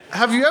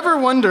Have you ever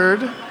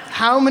wondered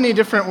how many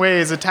different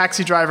ways a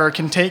taxi driver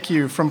can take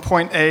you from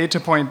point A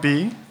to point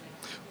B?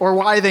 Or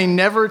why they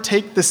never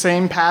take the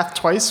same path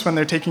twice when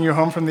they're taking you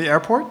home from the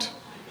airport?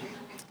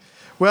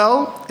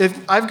 Well,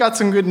 I've got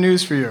some good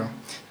news for you.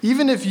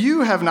 Even if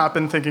you have not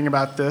been thinking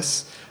about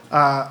this,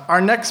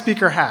 our next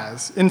speaker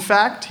has. In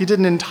fact, he did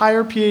an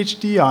entire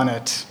PhD on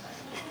it.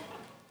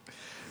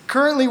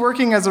 Currently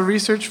working as a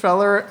research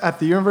fellow at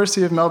the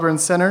University of Melbourne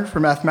Centre for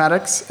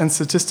Mathematics and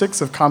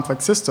Statistics of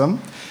Complex System,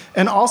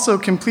 and also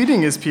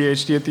completing his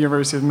PhD at the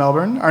University of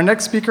Melbourne, our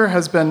next speaker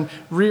has been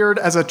reared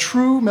as a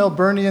true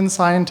Melburnian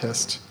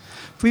scientist.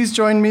 Please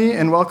join me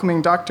in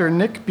welcoming Dr.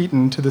 Nick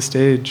Beaton to the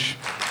stage.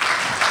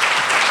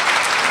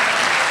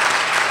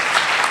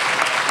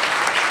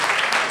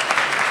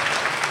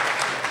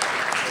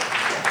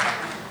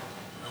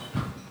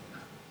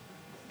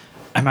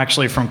 I'm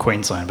actually from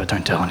Queensland, but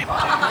don't tell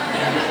anybody.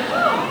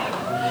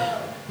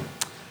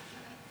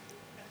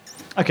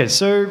 Okay,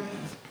 so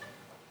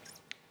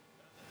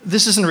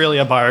this isn't really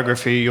a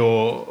biography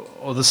or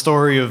the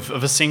story of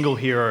a single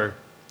hero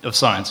of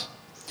science.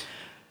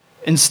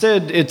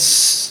 Instead,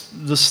 it's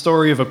the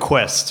story of a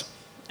quest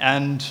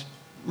and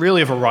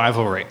really of a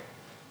rivalry.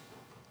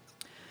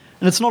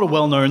 And it's not a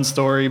well-known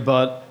story,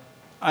 but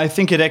I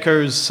think it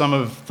echoes some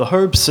of the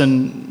hopes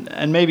and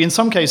maybe in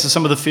some cases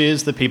some of the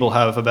fears that people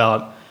have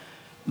about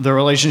the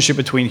relationship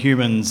between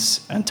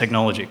humans and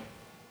technology.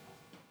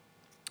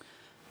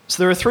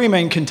 So there are three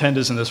main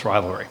contenders in this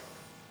rivalry.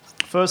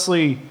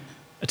 Firstly,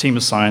 a team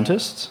of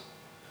scientists,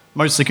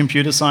 mostly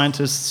computer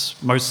scientists,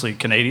 mostly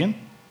Canadian.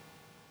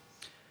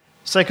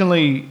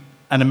 Secondly,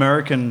 an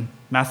American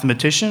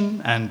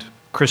mathematician and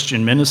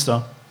Christian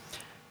minister.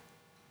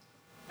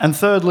 And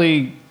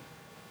thirdly,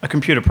 a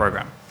computer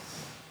program.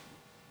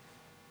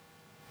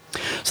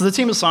 So the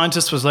team of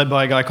scientists was led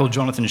by a guy called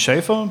Jonathan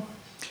Schaeffer,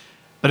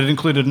 but it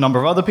included a number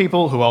of other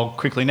people who I'll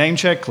quickly name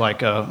check,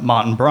 like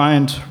Martin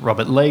Bryant,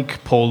 Robert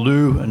Lake, Paul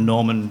Liu, and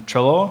Norman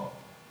Treloar.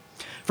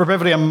 For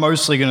brevity, I'm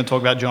mostly going to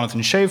talk about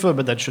Jonathan Schaeffer,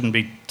 but that shouldn't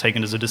be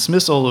taken as a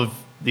dismissal of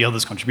the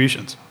others'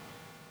 contributions.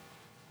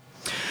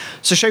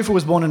 So Schaeffer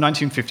was born in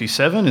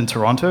 1957 in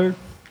Toronto.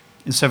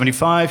 In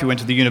 1975, he went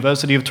to the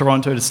University of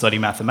Toronto to study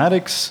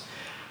mathematics,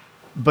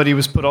 but he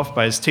was put off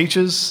by his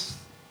teachers.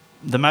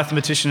 The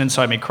mathematician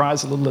inside me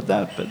cries a little at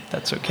that, but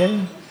that's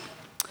okay.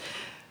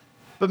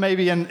 But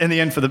maybe in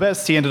the end, for the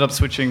best, he ended up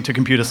switching to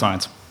computer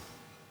science.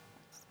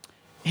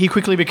 He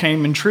quickly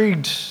became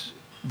intrigued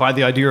by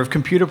the idea of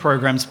computer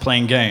programs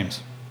playing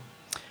games,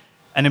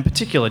 and in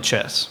particular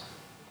chess.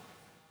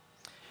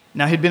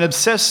 Now, he'd been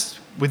obsessed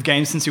with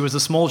games since he was a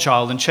small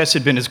child, and chess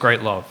had been his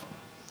great love,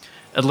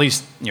 at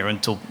least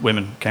until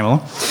women came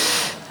along.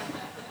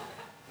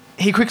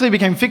 He quickly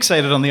became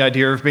fixated on the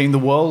idea of being the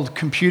world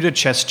computer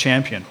chess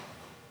champion.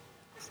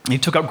 He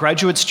took up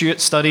graduate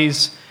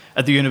studies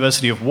at the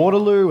University of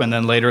Waterloo and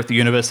then later at the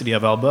University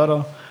of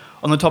Alberta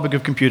on the topic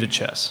of computer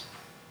chess.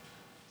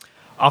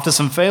 After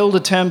some failed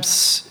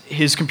attempts,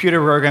 his computer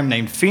program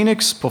named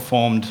Phoenix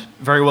performed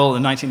very well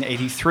in the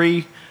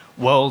 1983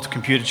 World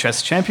Computer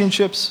Chess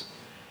Championships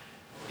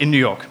in New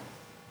York.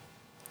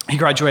 He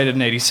graduated in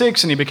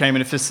 1986 and he became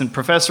an assistant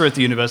professor at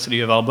the University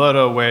of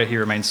Alberta, where he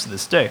remains to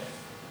this day.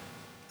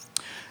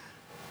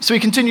 So he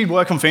continued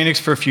work on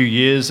Phoenix for a few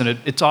years, and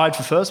it tied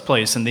for first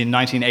place in the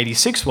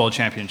 1986 World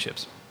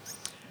Championships.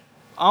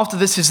 After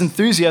this, his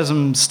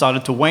enthusiasm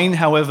started to wane,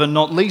 however,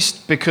 not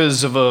least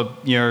because of a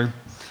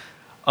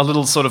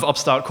little sort of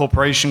upstart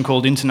corporation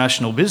called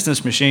International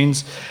Business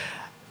Machines,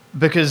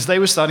 because they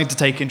were starting to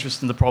take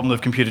interest in the problem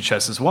of computer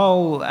chess as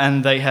well,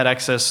 and they had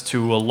access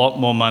to a lot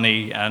more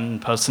money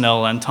and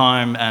personnel and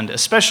time, and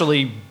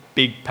especially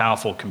big,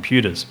 powerful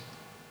computers.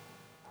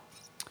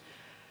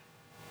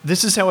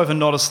 This is, however,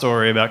 not a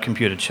story about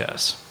computer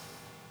chess.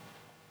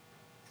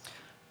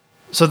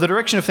 So the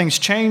direction of things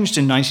changed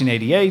in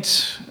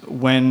 1988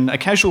 when a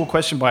casual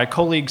question by a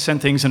colleague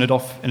sent things in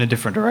a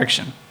different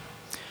direction.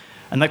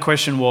 And that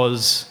question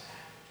was,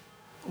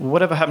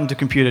 whatever happened to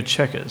computer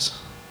checkers?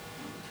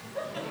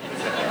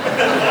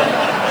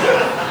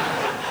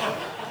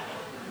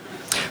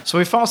 So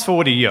we fast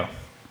forward a year.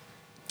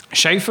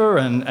 Schaeffer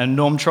and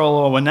Norm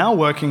Treloar were now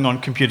working on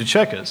computer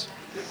checkers.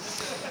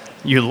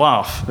 You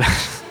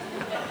laugh.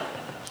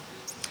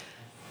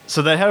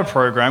 So they had a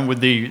program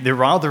with the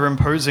rather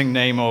imposing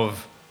name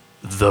of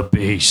The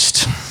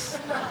Beast.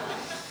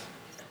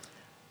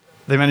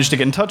 They managed to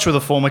get in touch with a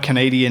former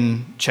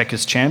Canadian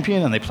checkers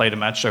champion, and they played a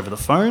match over the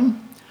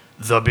phone.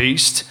 The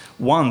Beast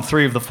won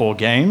 3 of the 4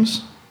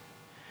 games.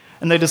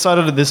 And they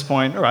decided at this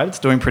point, all right, it's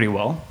doing pretty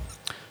well.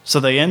 So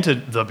they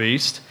entered The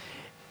Beast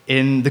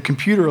in the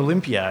Computer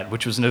Olympiad,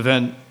 which was an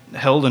event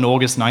held in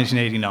August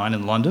 1989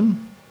 in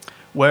London,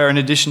 where in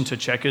addition to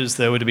checkers,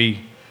 there were to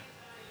be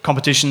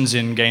competitions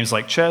in games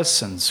like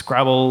chess and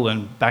Scrabble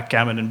and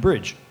backgammon and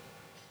bridge.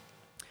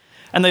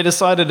 And they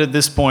decided at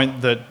this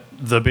point that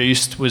The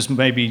Beast was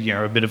maybe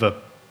a bit of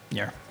a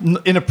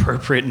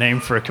inappropriate name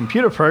for a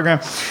computer program.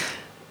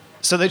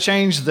 So they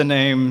changed the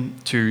name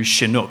to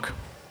Chinook,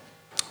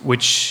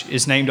 which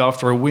is named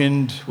after a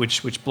wind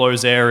which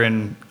blows air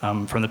in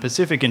from the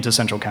Pacific into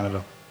central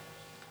Canada.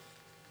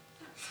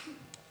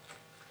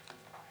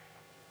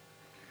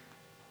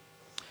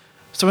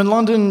 So in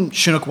London,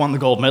 Chinook won the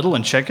gold medal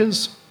in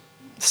checkers,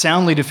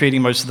 soundly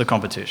defeating most of the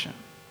competition.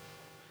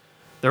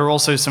 There were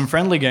also some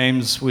friendly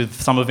games with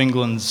some of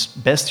England's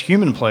best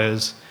human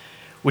players,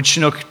 which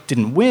Chinook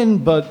didn't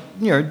win, but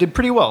did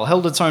pretty well,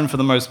 held its own for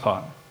the most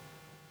part.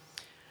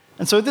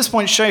 And so at this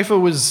point, Schaefer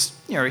was,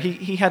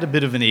 he had a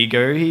bit of an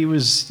ego. He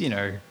was,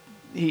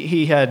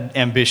 he had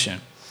ambition.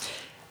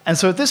 And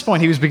so at this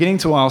point, he was beginning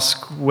to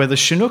ask whether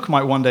Chinook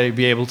might one day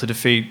be able to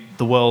defeat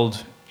the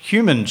world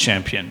human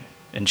champion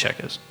in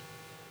checkers.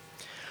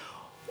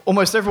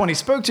 Almost everyone he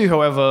spoke to,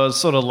 however,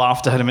 sort of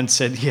laughed at him and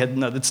said, yeah,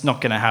 no, that's not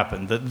going to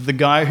happen. The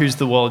guy who's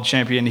the world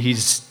champion,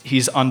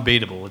 he's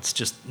unbeatable. It's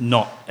just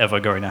not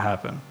ever going to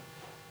happen.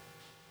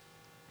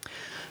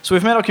 So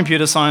we've met our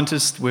computer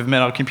scientist, we've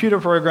met our computer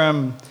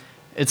program.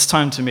 It's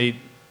time to meet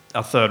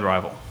our third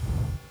rival.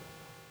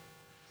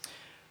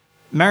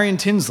 Marion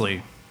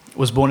Tinsley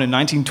was born in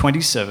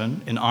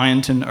 1927 in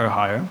Ironton,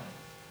 Ohio.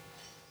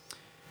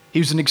 He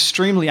was an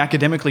extremely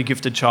academically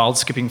gifted child,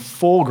 skipping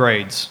 4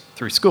 grades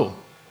through school.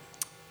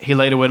 He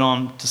later went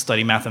on to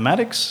study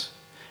mathematics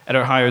at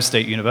Ohio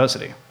State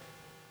University.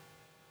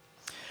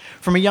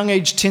 From a young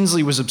age,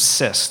 Tinsley was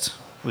obsessed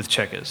with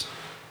checkers.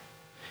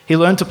 He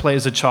learned to play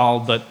as a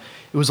child, but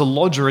it was a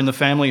lodger in the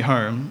family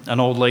home, an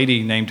old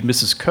lady named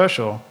Mrs.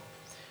 Kershaw,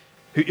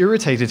 who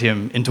irritated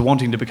him into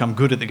wanting to become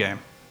good at the game.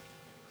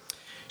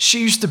 She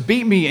used to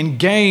beat me in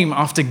game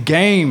after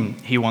game,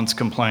 he once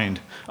complained.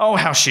 Oh,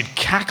 how she'd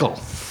cackle.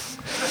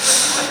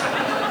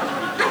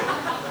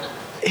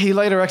 He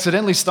later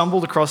accidentally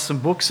stumbled across some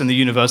books in the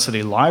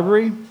university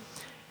library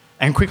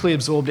and quickly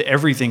absorbed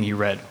everything he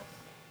read.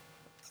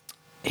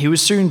 He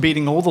was soon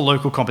beating all the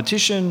local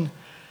competition,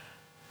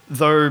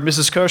 though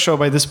Mrs. Kershaw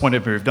by this point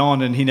had moved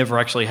on and he never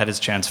actually had his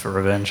chance for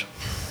revenge.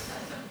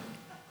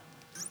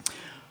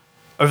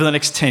 Over the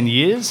next 10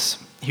 years,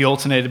 he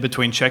alternated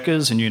between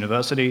checkers and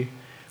university,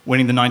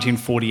 winning the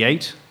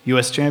 1948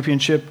 US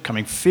Championship,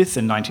 coming 5th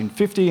in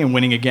 1950 and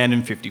winning again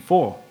in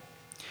 54.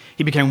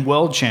 He became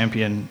world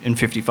champion in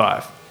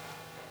 55.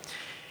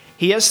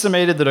 He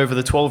estimated that over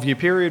the 12-year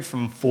period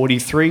from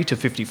 43 to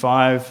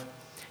 55,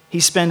 he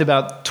spent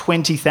about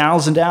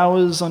 20,000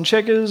 hours on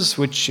checkers,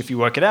 which, if you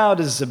work it out,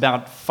 is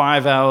about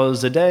 5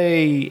 hours a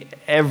day,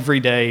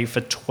 every day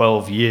for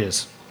 12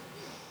 years.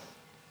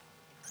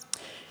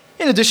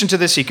 In addition to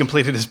this, he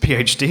completed his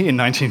PhD in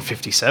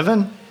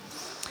 1957.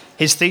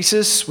 His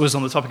thesis was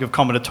on the topic of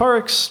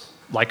combinatorics,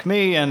 like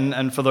me,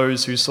 and for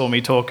those who saw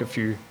me talk a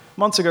few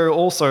months ago,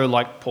 also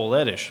like Paul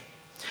Erdős.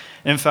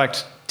 In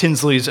fact,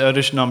 Tinsley's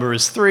Erdős number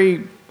is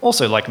 3,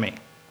 also like me.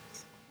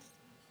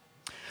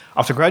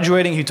 After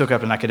graduating, he took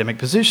up an academic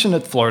position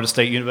at Florida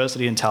State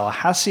University in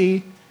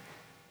Tallahassee.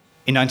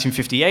 In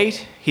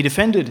 1958, he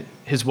defended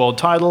his world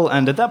title,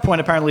 and at that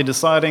point, apparently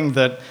deciding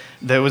that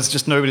there was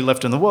just nobody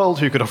left in the world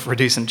who could offer a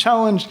decent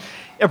challenge,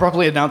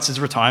 abruptly announced his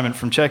retirement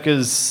from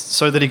checkers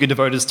so that he could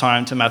devote his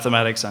time to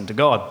mathematics and to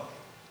God.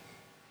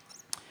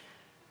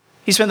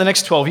 He spent the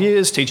next 12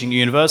 years teaching at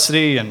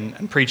university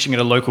and preaching at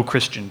a local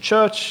Christian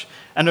church,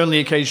 and only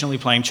occasionally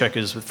playing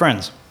checkers with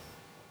friends.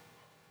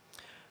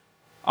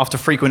 After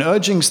frequent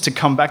urgings to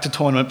come back to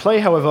tournament play,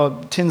 however,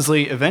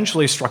 Tinsley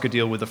eventually struck a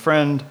deal with a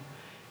friend.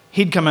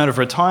 He'd come out of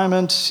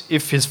retirement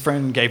if his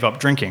friend gave up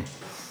drinking.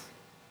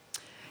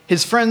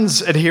 His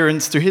friend's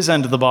adherence to his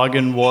end of the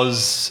bargain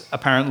was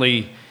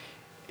apparently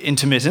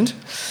intermittent,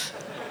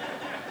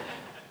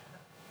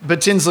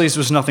 but Tinsley's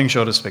was nothing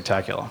short of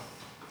spectacular.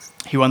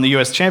 He won the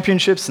US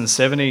Championships in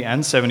 70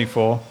 and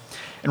 74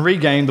 and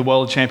regained the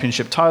World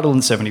Championship title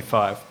in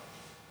 75.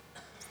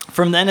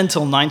 From then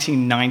until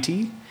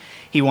 1990,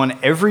 he won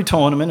every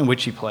tournament in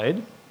which he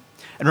played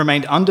and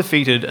remained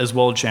undefeated as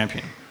world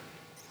champion.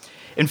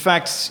 In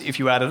fact, if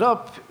you add it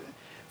up,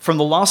 from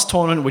the last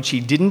tournament which he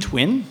didn't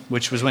win,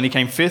 which was when he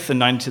came 5th in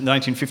the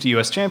 1950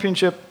 US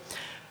Championship,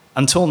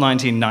 until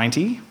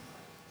 1990,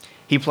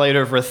 he played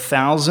over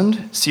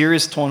 1,000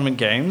 serious tournament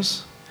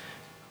games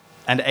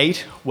and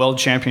 8 World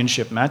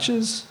Championship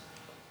matches,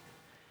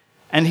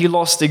 and he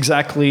lost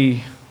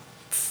exactly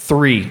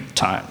 3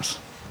 times.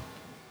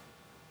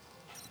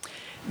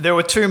 There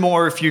were 2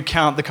 more if you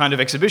count the kind of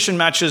exhibition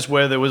matches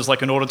where there was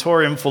like an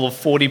auditorium full of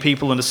 40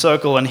 people in a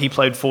circle and he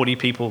played 40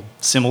 people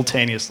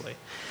simultaneously.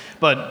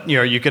 But,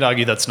 you could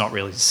argue that's not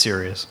really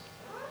serious.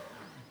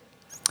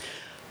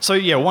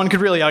 So, one could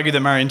really argue that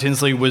Marion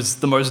Tinsley was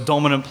the most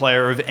dominant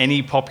player of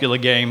any popular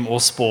game or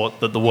sport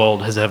that the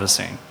world has ever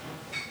seen.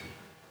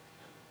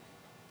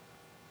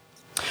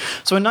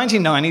 So in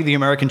 1990, the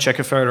American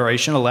Checker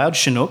Federation allowed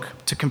Chinook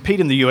to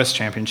compete in the US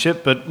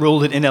Championship, but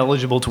ruled it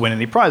ineligible to win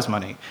any prize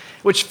money,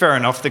 which, fair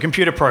enough, the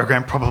computer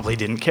program probably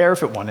didn't care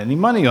if it won any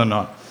money or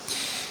not.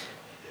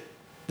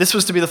 This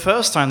was to be the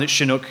first time that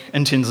Chinook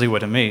and Tinsley were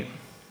to meet.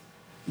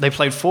 They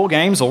played 4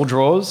 games, all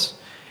draws,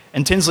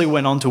 and Tinsley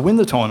went on to win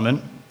the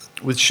tournament,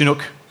 with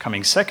Chinook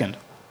coming second.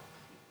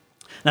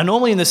 Now,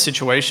 normally in this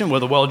situation, where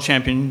the world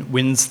champion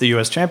wins the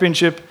US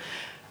Championship,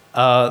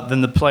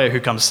 then the player who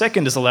comes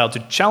second is allowed to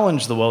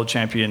challenge the world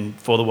champion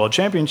for the world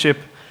championship.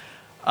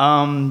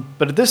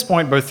 But at this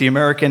point, both the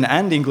American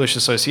and English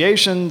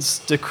associations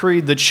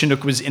decreed that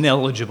Chinook was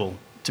ineligible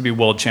to be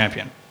world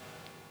champion.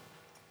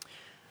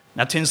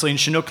 Now, Tinsley and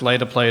Chinook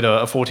later played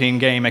a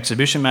 14-game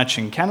exhibition match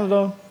in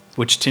Canada,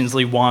 which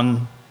Tinsley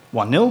won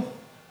 1-0.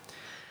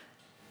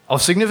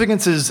 Of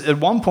significance is at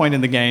one point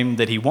in the game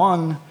that he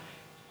won,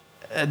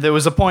 there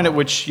was a point at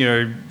which,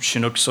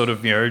 Chinook sort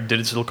of, did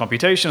its little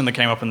computation and they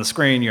came up on the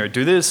screen,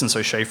 do this, and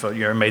so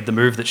Schaefer, made the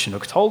move that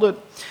Chinook told it.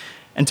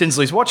 And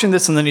Tinsley's watching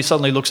this and then he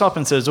suddenly looks up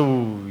and says,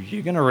 "Oh,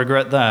 you're going to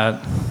regret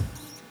that."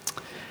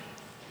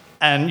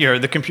 And,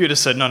 the computer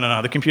said,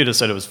 no, the computer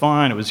said it was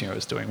fine, it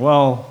was doing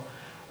well.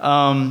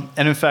 And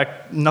in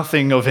fact,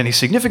 nothing of any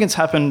significance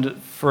happened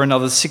for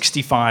another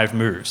 65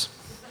 moves.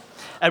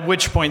 At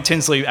which point,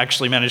 Tinsley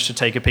actually managed to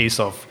take a piece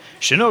off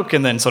Chinook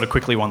and then sort of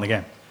quickly won the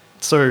game.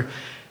 So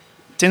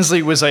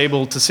Tinsley was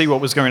able to see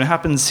what was going to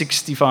happen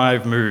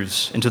 65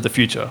 moves into the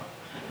future,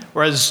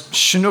 whereas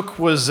Chinook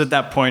was at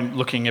that point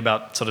looking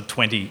about sort of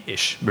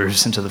 20-ish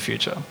moves into the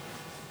future.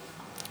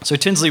 So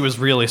Tinsley was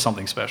really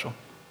something special.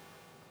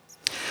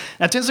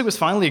 Now, Tinsley was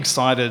finally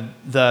excited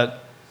that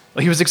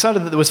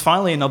there was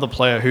finally another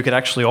player who could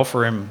actually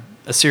offer him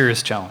a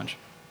serious challenge.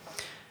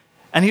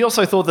 And he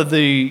also thought that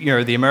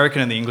the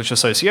American and the English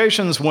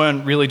associations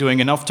weren't really doing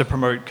enough to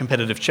promote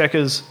competitive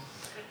checkers.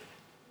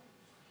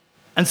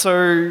 And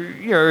so,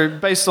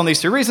 based on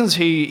these two reasons,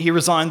 he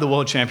resigned the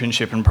World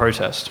Championship in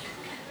protest.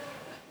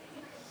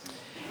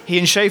 He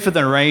and Schaefer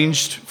then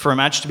arranged for a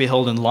match to be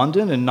held in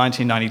London in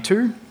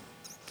 1992.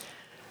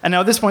 And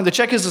now at this point, the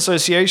Checkers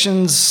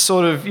associations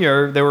sort of,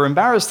 they were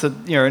embarrassed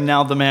that,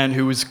 now the man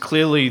who was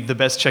clearly the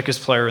best checkers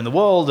player in the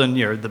world and,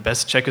 the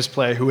best checkers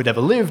player who had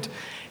ever lived,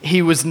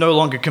 he was no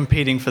longer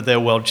competing for their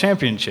world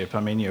championship. I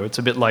mean, it's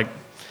a bit like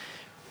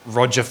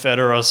Roger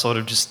Federer sort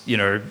of just,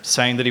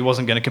 saying that he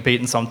wasn't going to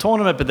compete in some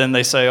tournament, but then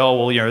they say,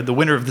 oh, well, the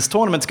winner of this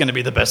tournament's going to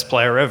be the best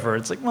player ever.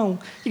 It's like, well,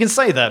 you can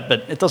say that,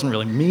 but it doesn't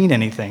really mean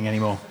anything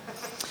anymore.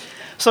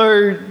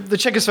 So the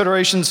Checkers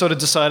Federation sort of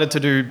decided to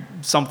do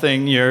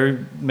something,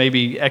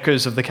 maybe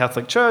echoes of the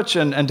Catholic Church,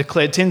 and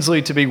declared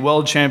Tinsley to be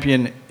world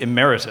champion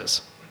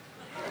emeritus.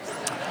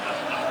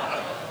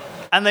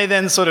 And they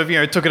then sort of,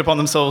 took it upon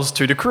themselves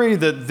to decree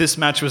that this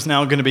match was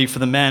now going to be for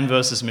the man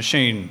versus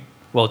machine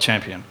world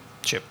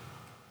championship.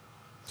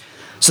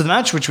 So the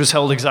match, which was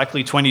held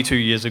exactly 22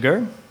 years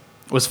ago,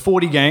 was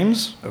 40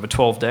 games over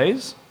 12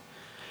 days.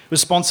 It was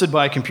sponsored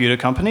by a computer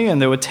company,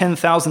 and there were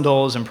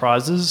 $10,000 in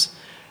prizes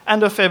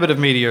and a fair bit of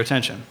media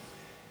attention.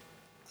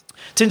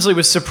 Tinsley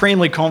was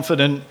supremely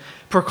confident,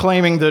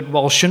 proclaiming that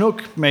while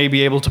Chinook may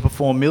be able to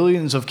perform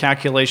millions of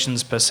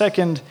calculations per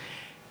second,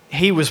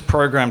 he was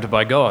programmed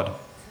by God.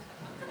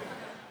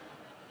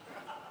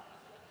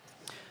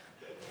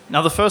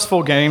 Now, the first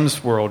 4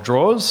 games were all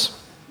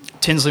draws.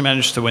 Tinsley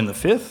managed to win the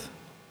 5th,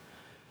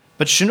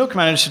 but Chinook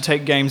managed to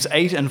take games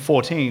 8 and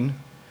 14,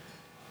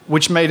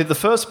 which made it the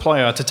first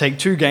player to take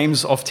 2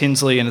 games off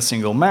Tinsley in a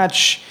single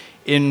match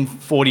in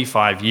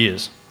 45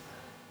 years.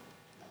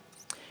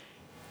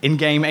 In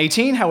game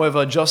 18,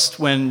 however, just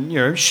when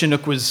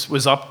Chinook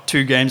was up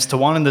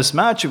 2-1 in this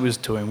match, it was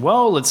doing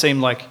well. It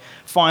seemed like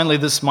finally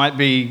this might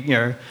be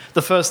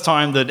the first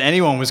time that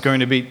anyone was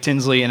going to beat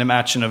Tinsley in a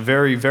match in a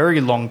very, very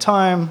long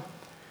time.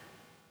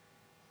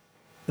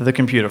 The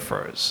computer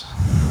froze.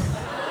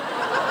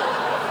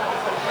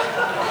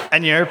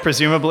 And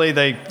presumably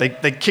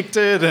they kicked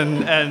it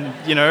and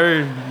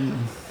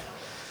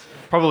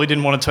probably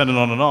didn't want to turn it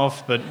on and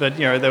off, but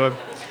they were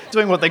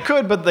doing what they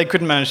could, but they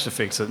couldn't manage to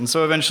fix it. And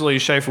so eventually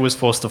Schaefer was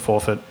forced to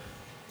forfeit.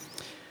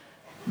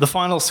 The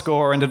final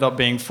score ended up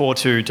being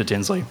 4-2 to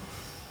Tinsley.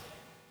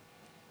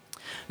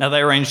 Now, they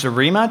arranged a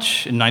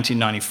rematch in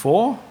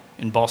 1994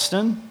 in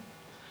Boston.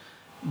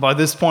 By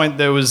this point,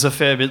 there was a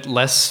fair bit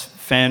less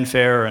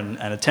fanfare and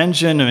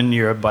attention. I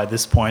mean, by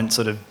this point,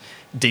 sort of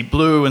Deep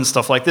Blue and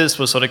stuff like this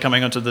was sort of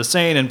coming onto the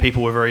scene, and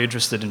people were very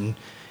interested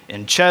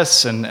in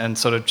chess, and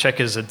sort of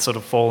checkers had sort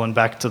of fallen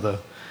back to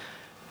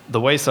the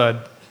wayside.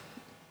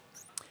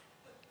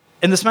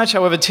 In this match,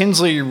 however,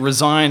 Tinsley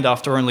resigned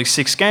after only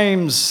 6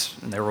 games,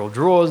 and they were all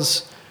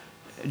draws,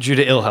 due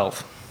to ill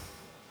health.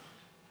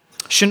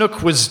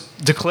 Chinook was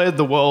declared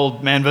the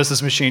world man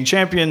versus machine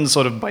champion,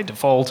 sort of by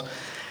default.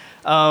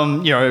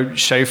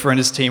 Schaefer and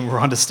his team were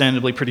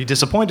understandably pretty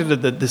disappointed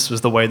that this was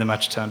the way the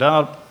match turned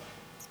out.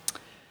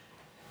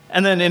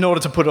 And then, in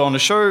order to put on a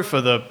show for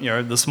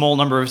the small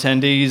number of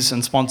attendees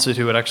and sponsors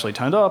who had actually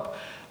turned up,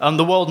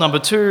 the world number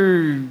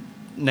 2,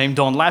 named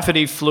Don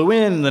Lafferty, flew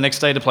in the next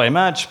day to play a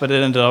match, but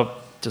it ended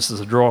up just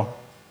as a draw.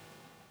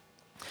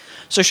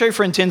 So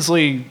Schaefer and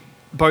Tinsley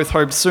both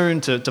hoped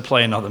soon to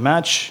play another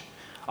match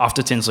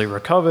after Tinsley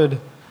recovered,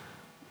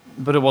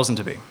 but it wasn't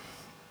to be.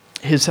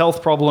 His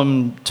health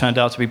problem turned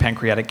out to be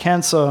pancreatic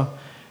cancer,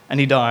 and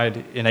he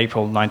died in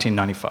April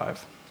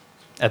 1995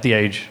 at the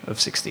age of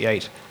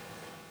 68.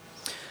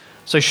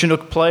 So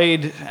Chinook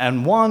played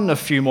and won a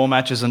few more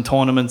matches and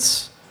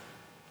tournaments,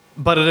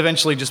 but it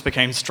eventually just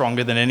became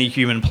stronger than any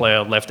human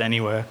player left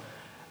anywhere.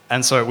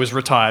 and so it was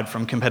retired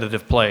from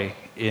competitive play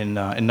in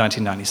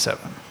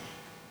 1997.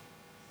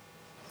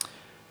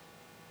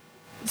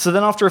 So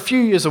then after a few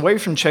years away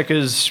from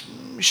checkers,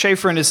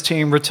 Schaefer and his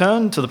team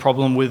returned to the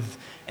problem with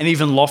an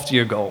even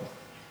loftier goal.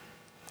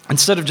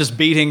 Instead of just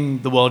beating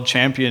the world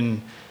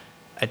champion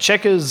at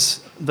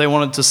checkers, they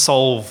wanted to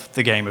solve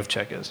the game of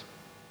checkers.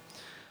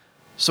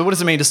 So what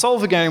does it mean to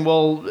solve a game?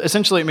 Well,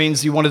 essentially it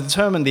means you want to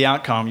determine the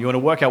outcome. You want to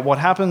work out what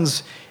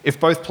happens if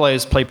both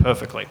players play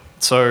perfectly.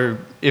 So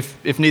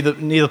if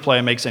neither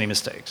player makes any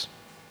mistakes.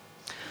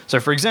 So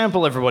for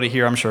example, everybody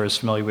here I'm sure is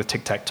familiar with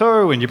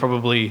tic-tac-toe, and you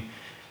probably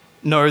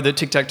know that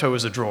tic-tac-toe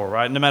is a draw,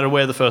 right? No matter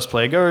where the first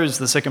player goes,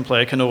 the second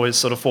player can always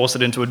sort of force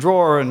it into a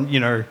draw,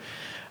 and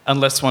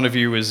unless one of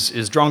you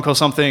is drunk or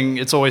something,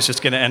 it's always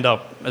just going to end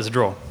up as a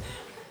draw.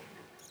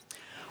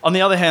 On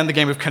the other hand, the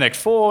game of Connect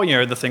 4,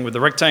 the thing with the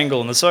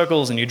rectangle and the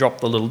circles and you drop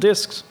the little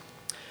discs,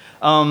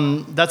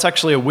 that's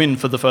actually a win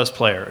for the first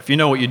player. If you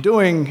know what you're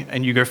doing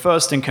and you go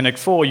first in Connect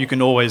 4, you can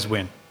always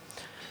win.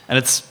 And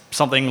it's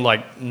something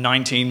like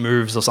 19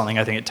 moves or something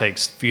I think it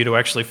takes for you to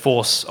actually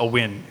force a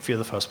win if you're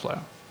the first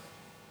player.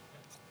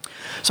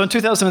 So in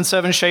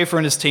 2007, Schaefer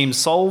and his team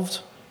solved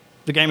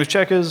the game of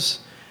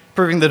checkers,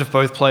 proving that if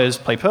both players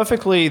play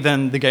perfectly,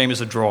 then the game is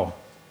a draw.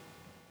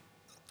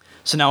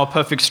 So now a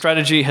perfect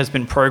strategy has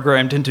been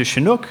programmed into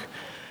Chinook,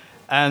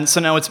 and so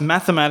now it's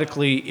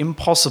mathematically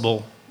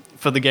impossible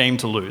for the game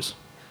to lose.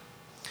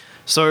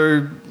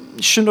 So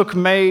Chinook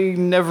may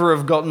never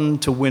have gotten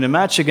to win a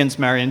match against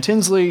Marion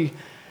Tinsley,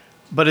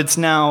 but it's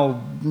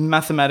now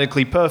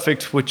mathematically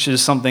perfect, which is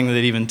something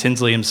that even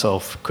Tinsley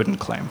himself couldn't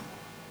claim.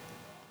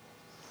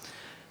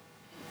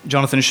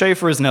 Jonathan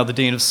Schaefer is now the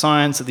Dean of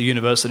Science at the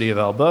University of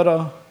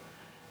Alberta,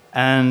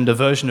 and a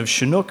version of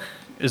Chinook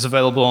is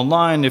available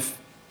online if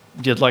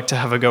you'd like to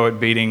have a go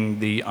at beating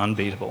the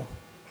unbeatable.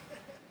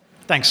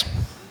 Thanks.